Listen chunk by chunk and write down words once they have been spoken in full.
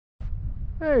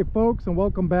Hey folks, and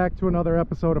welcome back to another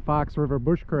episode of Fox River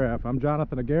Bushcraft. I'm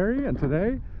Jonathan Aguirre, and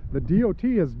today the DOT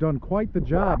has done quite the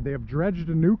job. They have dredged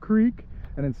a new creek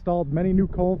and installed many new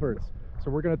culverts. So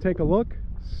we're going to take a look.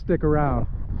 Stick around.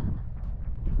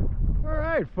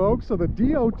 Alright folks, so the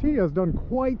DOT has done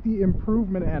quite the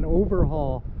improvement and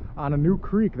overhaul on a new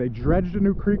creek. They dredged a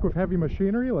new creek with heavy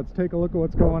machinery. Let's take a look at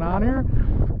what's going on here.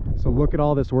 So look at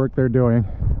all this work they're doing.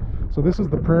 So this is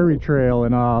the Prairie Trail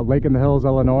in Lake in the Hills,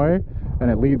 Illinois. And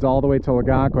it leads all the way to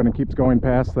Algonquin and keeps going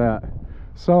past that.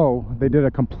 So they did a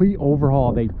complete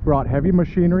overhaul. They brought heavy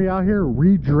machinery out here,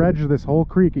 re-dredged this whole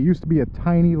creek. It used to be a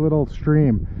tiny little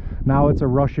stream. Now it's a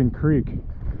rushing creek.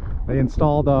 They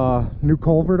installed a new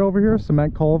culvert over here,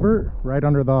 cement culvert, right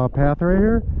under the path right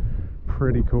here.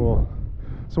 Pretty cool.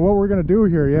 So what we're gonna do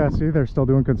here, yeah, see, they're still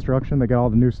doing construction. They got all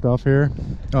the new stuff here.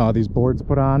 These boards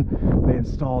put on. They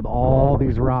installed all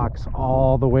these rocks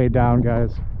all the way down,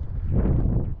 guys.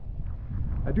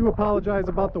 I do apologize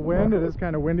about the wind. It is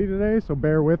kind of windy today, so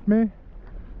bear with me.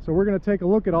 So we're going to take a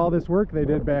look at all this work they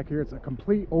did back here. It's a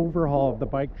complete overhaul of the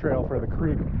bike trail for the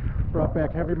creek. Brought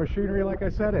back heavy machinery, like I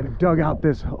said, and dug out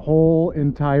this whole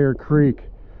entire creek.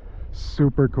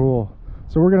 Super cool.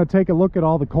 So we're going to take a look at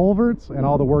all the culverts and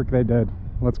all the work they did.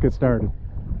 Let's get started.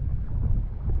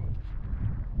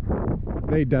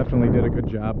 They definitely did a good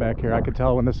job back here. I could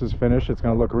tell when this is finished, it's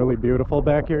going to look really beautiful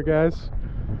back here, guys.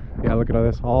 Yeah, look at all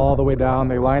this all the way down.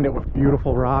 They lined it with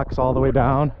beautiful rocks all the way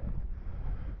down.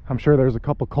 I'm sure there's a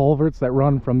couple culverts that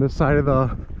run from this side of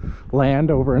the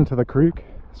land over into the creek.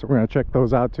 So we're going to check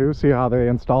those out too, see how they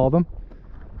installed them.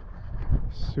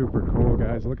 Super cool,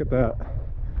 guys. Look at that.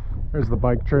 There's the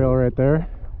bike trail right there.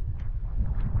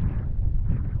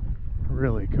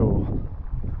 Really cool.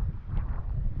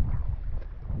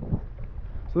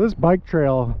 So this bike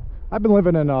trail, I've been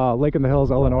living in Lake in the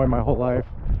Hills, Illinois my whole life.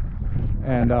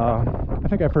 And I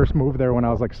think I first moved there when I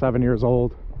was like 7 years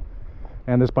old,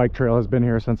 and this bike trail has been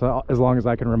here since as long as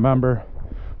I can remember.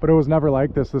 But it was never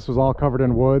like this. This was all covered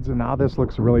in woods, and now this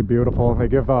looks really beautiful. They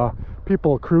give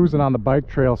people cruising on the bike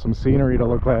trail some scenery to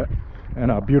look at,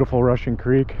 and a beautiful rushing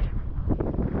creek.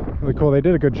 Really cool. They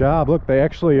did a good job. Look, they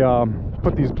actually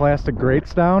put these plastic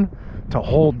grates down to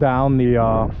hold down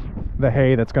the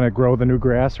hay that's going to grow the new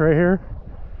grass right here.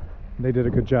 They did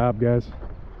a good job, guys.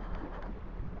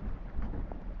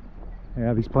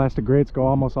 Yeah, these plastic grates go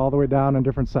almost all the way down in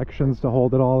different sections to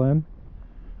hold it all in.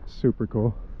 Super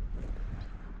cool.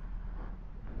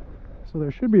 So there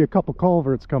should be a couple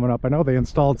culverts coming up. I know they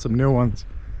installed some new ones.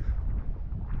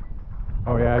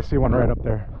 Oh yeah, I see one right up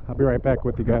there. I'll be right back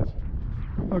with you guys.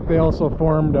 Look, they also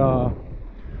formed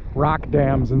rock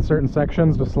dams in certain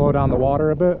sections to slow down the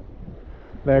water a bit.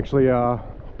 They actually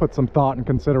put some thought and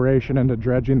consideration into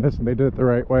dredging this, and they did it the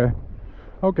right way.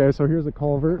 Okay, so here's a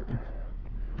culvert.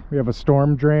 We have a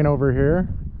storm drain over here.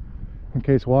 In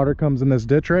case water comes in this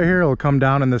ditch right here, it'll come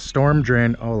down in this storm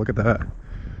drain. Oh, look at that.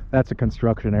 That's a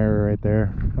construction error right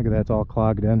there. Look at that, it's all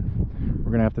clogged in.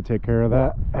 We're gonna have to take care of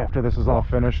that after this is all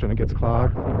finished and it gets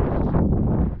clogged.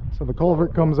 So the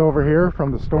culvert comes over here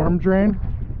from the storm drain.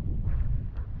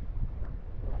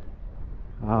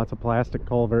 Ah, it's a plastic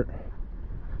culvert.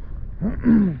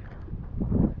 Yeah,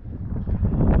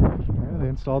 they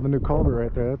installed the new culvert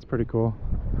right there. That's pretty cool.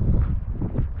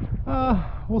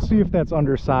 We'll see if that's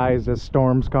undersized as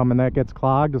storms come and that gets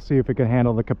clogged. We'll see if it can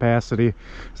handle the capacity.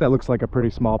 So that looks like a pretty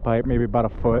small pipe, maybe about a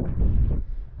foot.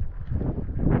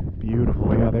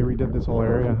 Beautiful. Yeah, they redid this whole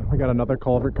area. We got another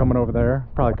culvert coming over there,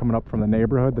 probably coming up from the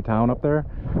neighborhood, the town up there,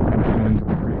 and coming into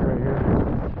the creek right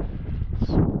here.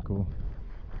 Super cool.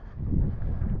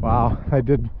 Wow, I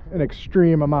did an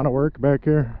extreme amount of work back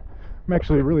here. I'm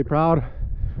actually really proud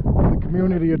of the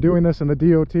community of doing this in the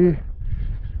DOT.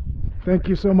 Thank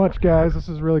you so much, guys. This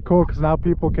is really cool because now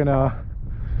people can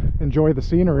enjoy the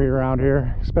scenery around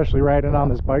here, especially riding on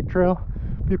this bike trail.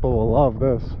 People will love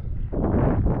this.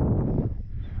 All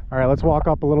right, let's walk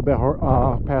up a little bit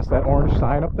past that orange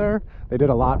sign up there. They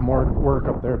did a lot more work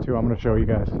up there too. I'm going to show you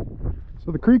guys.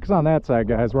 So the creek's on that side,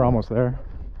 guys. We're almost there.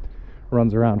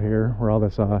 Runs around here where all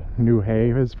this new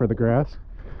hay is for the grass.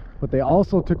 But they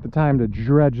also took the time to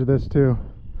dredge this too.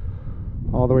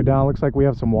 All the way down. Looks like we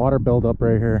have some water buildup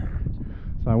right here.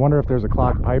 So I wonder if there's a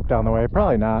clogged pipe down the way.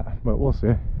 Probably not, but we'll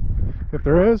see. If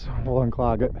there is, we'll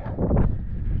unclog it.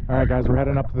 All right, guys, we're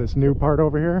heading up to this new part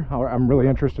over here. I'm really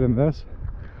interested in this.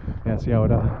 Yeah, see how it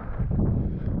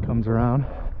comes around.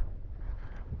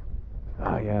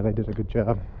 Oh yeah, they did a good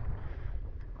job.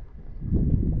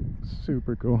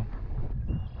 Super cool.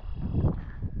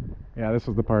 Yeah, this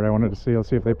is the part I wanted to see. I'll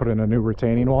see if they put in a new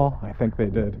retaining wall. I think they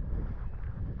did.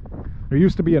 There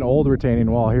used to be an old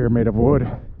retaining wall here made of wood,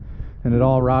 and it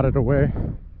all rotted away.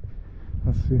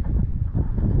 Let's see.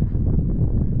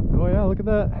 Oh yeah, look at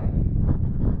that.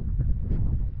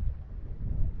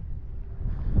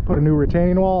 Put a new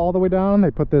retaining wall all the way down.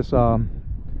 They put this,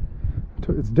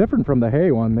 it's different from the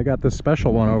hay one. They got this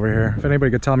special one over here. If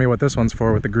anybody could tell me what this one's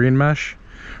for with the green mesh.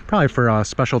 Probably for a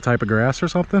special type of grass or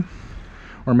something.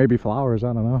 Or maybe flowers,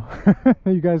 I don't know.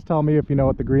 You guys tell me if you know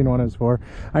what the green one is for.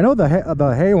 I know the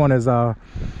hay one is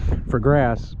for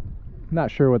grass.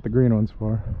 Not sure what the green one's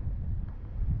for.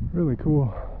 Really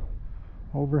cool.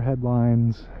 Overhead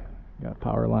lines. Got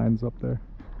power lines up there.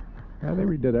 Yeah, they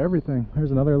redid everything. There's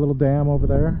another little dam over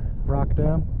there. Rock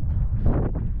dam.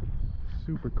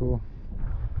 Super cool.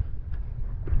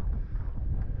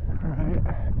 Alright.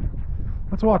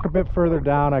 Let's walk a bit further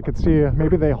down. I could see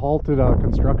maybe they halted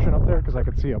construction up there because I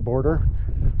could see a border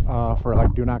for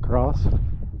like do not cross.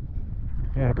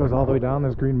 Yeah, it goes all the way down,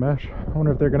 this green mesh. I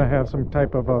wonder if they're going to have some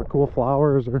type of cool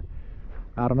flowers or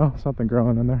I don't know, something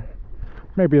growing in there.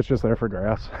 Maybe it's just there for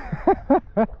grass.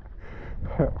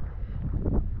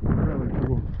 Really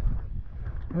cool.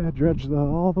 Yeah, dredged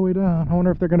all the way down. I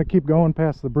wonder if they're going to keep going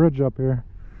past the bridge up here.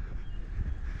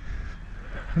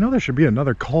 I know there should be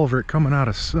another culvert coming out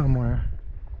of somewhere.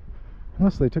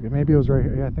 Unless they took it, maybe it was right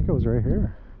here. Yeah, I think it was right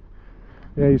here.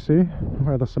 Yeah, you see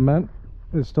where the cement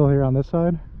is still here on this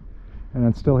side and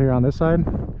then still here on this side,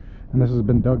 and this has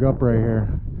been dug up right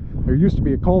here. There used to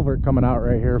be a culvert coming out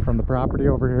right here from the property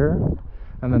over here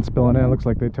and then spilling in. It looks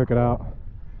like they took it out.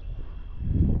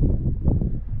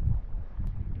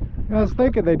 I was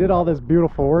thinking they did all this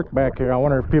beautiful work back here. I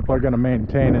wonder if people are going to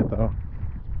maintain it though,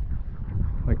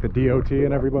 like the D.O.T.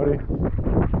 and everybody.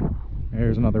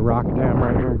 Here's another rock dam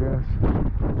right here, guys.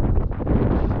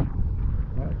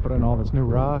 Yeah, put in all this new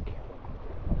rock.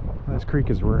 This creek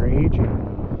is raging.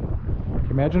 Can you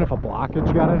imagine if a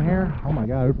blockage got in here? Oh my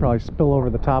god, it would probably spill over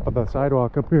the top of the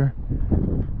sidewalk up here.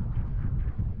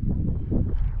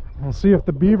 We'll see if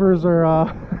the beavers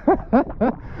are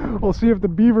we'll see if the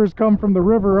beavers come from the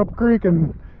river up creek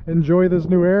and enjoy this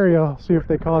new area. See if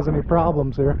they cause any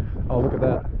problems here. Oh, look at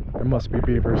that. There must be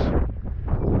beavers.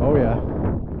 Oh yeah.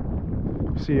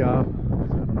 See, I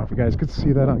don't know if you guys could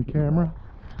see that on camera.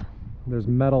 There's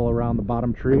metal around the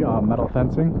bottom tree, metal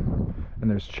fencing, and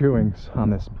there's chewings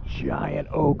on this giant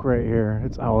oak right here.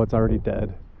 It's already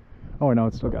dead. Oh, I know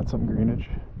it's still got some greenage.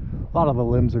 A lot of the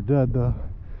limbs are dead though.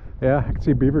 Yeah, I can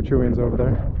see beaver chewings over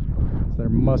there. So there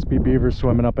must be beavers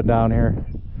swimming up and down here.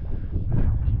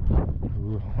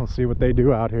 Ooh, we'll see what they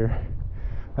do out here.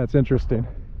 That's interesting.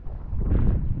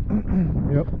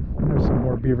 Yep, there's some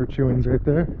more beaver chewings right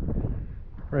there.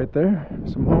 Right there,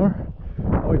 some more.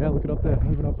 Oh yeah, look it up there,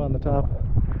 even up on the top.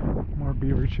 More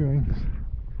beaver chewings.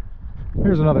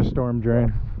 Here's another storm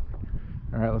drain.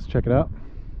 Alright, let's check it out.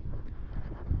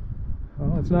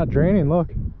 Oh, it's not draining,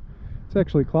 look. It's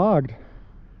actually clogged.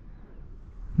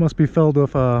 Must be filled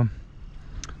with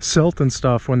silt and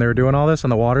stuff when they were doing all this,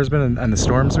 and the water's been and the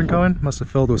storm's been going. Must have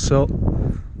filled with silt.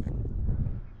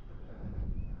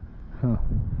 Huh.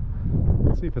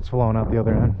 Let's see if it's flowing out the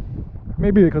other end.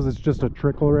 Maybe because it's just a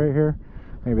trickle right here.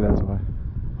 Maybe that's why.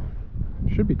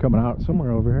 It should be coming out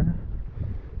somewhere over here.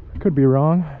 Could be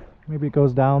wrong. Maybe it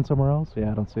goes down somewhere else.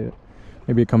 Yeah, I don't see it.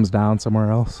 Maybe it comes down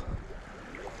somewhere else.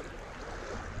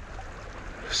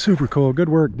 Super cool. Good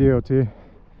work, D.O.T.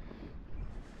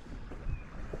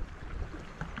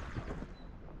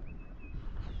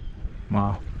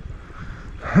 Wow.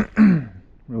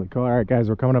 Really cool. All right, guys,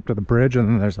 we're coming up to the bridge, and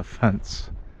then there's a fence.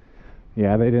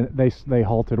 Yeah, they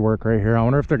halted work right here. I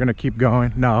wonder if they're gonna keep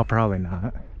going. No, probably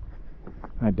not.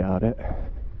 I doubt it.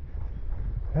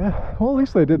 Yeah, well, at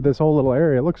least they did this whole little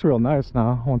area. It looks real nice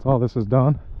now once all this is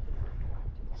done.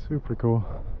 Super cool.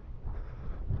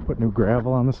 Put new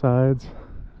gravel on the sides.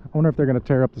 I wonder if they're gonna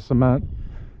tear up the cement.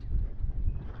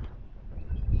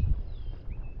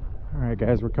 All right,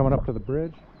 guys, we're coming up to the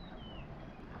bridge.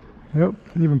 Yep,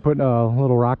 even putting a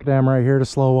little rock dam right here to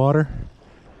slow water.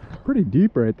 Pretty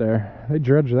deep right there. They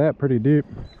dredged that pretty deep.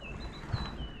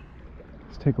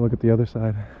 Let's take a look at the other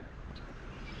side.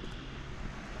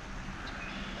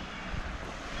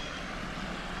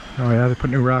 Oh yeah, they put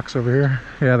new rocks over here.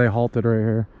 Yeah, they halted right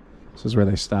here. This is where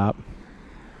they stop.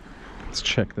 Let's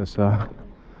check this out.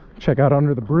 Check out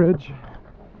under the bridge.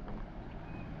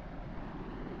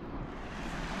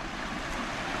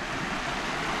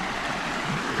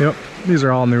 Yep, these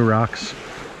are all new rocks.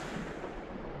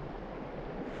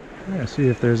 Yeah, see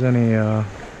if there's any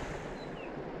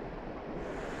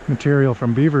material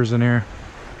from beavers in here.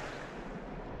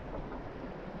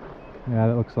 Yeah,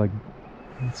 that looks like,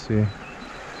 let's see.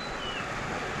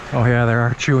 Oh yeah, there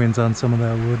are chewings on some of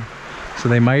that wood. So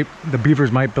the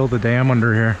beavers might build a dam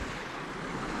under here.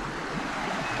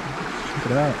 Check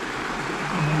it out.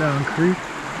 Down creek.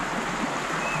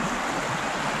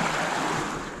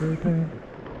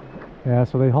 Yeah,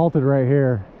 so they halted right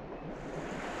here.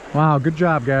 Wow, good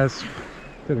job, guys.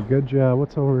 Did a good job.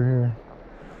 What's over here?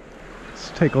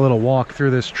 Let's take a little walk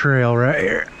through this trail right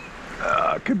here.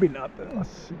 Could be nothing. Let's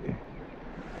see.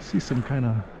 See some kind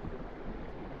of...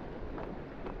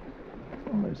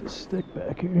 Oh, there's a stick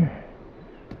back here.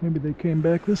 Maybe they came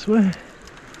back this way.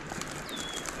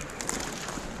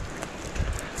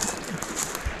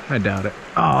 I doubt it.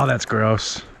 Oh, that's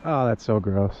gross. Oh, that's so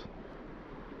gross.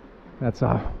 That's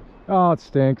oh, it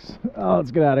stinks. Oh,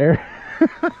 let's get out of here.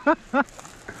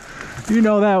 You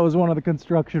know that was one of the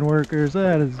construction workers.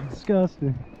 That is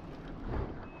disgusting.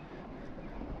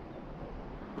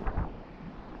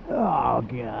 Oh,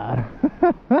 God.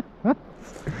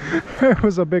 There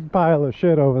was a big pile of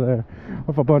shit over there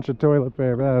with a bunch of toilet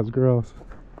paper. That was gross.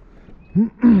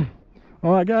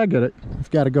 Oh, I gotta get it. If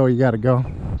you gotta go, you gotta go.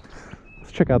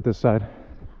 Let's check out this side.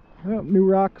 Yep, new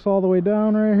rocks all the way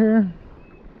down right here.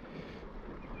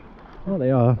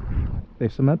 Oh, they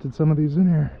cemented some of these in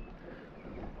here.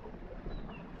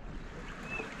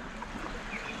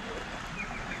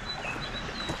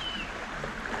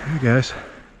 Hey guys,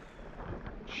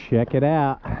 check it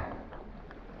out.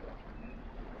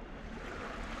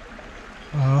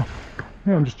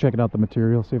 Yeah, I'm just checking out the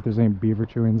material, see if there's any beaver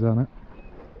chewings on it.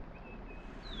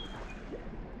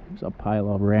 There's a pile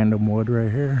of random wood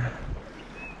right here.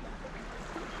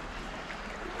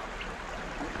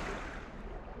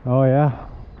 Oh yeah,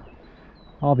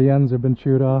 all the ends have been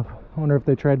chewed off. I wonder if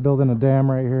they tried building a dam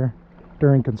right here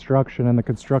during construction and the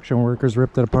construction workers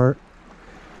ripped it apart.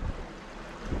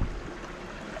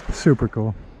 Super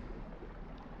cool.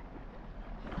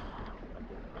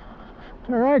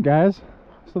 All right, guys.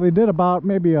 So they did about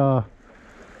maybe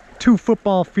 2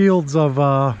 football fields of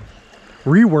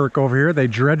rework over here. They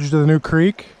dredged the new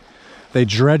creek. They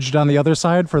dredged on the other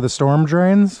side for the storm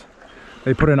drains.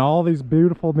 They put in all these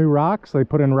beautiful new rocks. They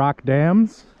put in rock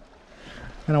dams.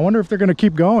 And I wonder if they're going to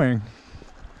keep going.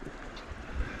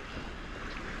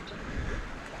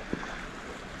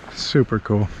 Super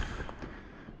cool.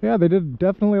 Yeah, they did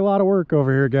definitely a lot of work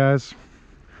over here, guys.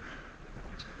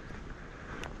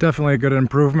 Definitely a good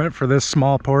improvement for this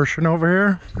small portion over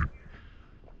here.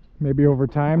 Maybe over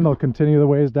time they'll continue the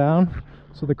ways down.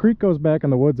 So the creek goes back in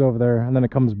the woods over there, and then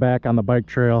it comes back on the bike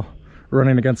trail,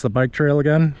 running against the bike trail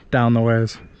again, down the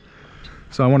ways.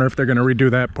 So I wonder if they're going to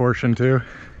redo that portion too.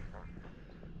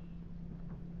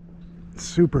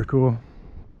 Super cool.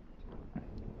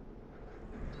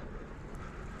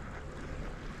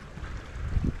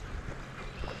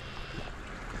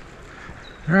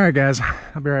 Alright guys,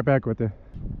 I'll be right back with you.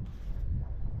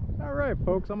 Alright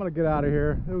folks, I'm gonna get out of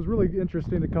here. It was really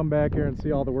interesting to come back here and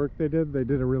see all the work they did. They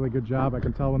did a really good job. I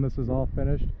can tell when this is all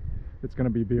finished, it's gonna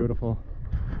be beautiful.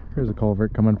 Here's a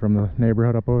culvert coming from the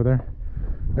neighborhood up over there.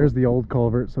 There's the old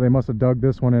culvert, so they must have dug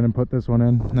this one in and put this one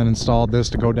in and then installed this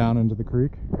to go down into the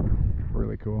creek.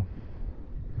 Really cool.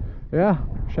 Yeah,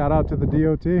 shout out to the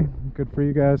D.O.T. Good for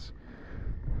you guys.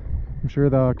 I'm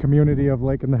sure the community of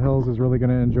Lake in the Hills is really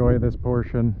going to enjoy this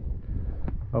portion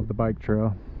of the bike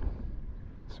trail.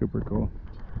 Super cool.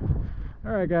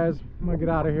 Alright guys, I'm going to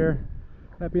get out of here.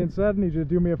 That being said, I need you to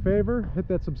do me a favor, hit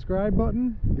that subscribe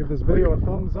button, give this video a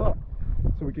thumbs up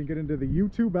so we can get into the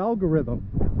YouTube algorithm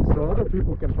so other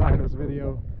people can find this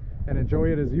video and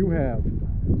enjoy it as you have.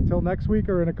 Until next week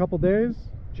or in a couple days,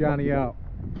 Johnny out.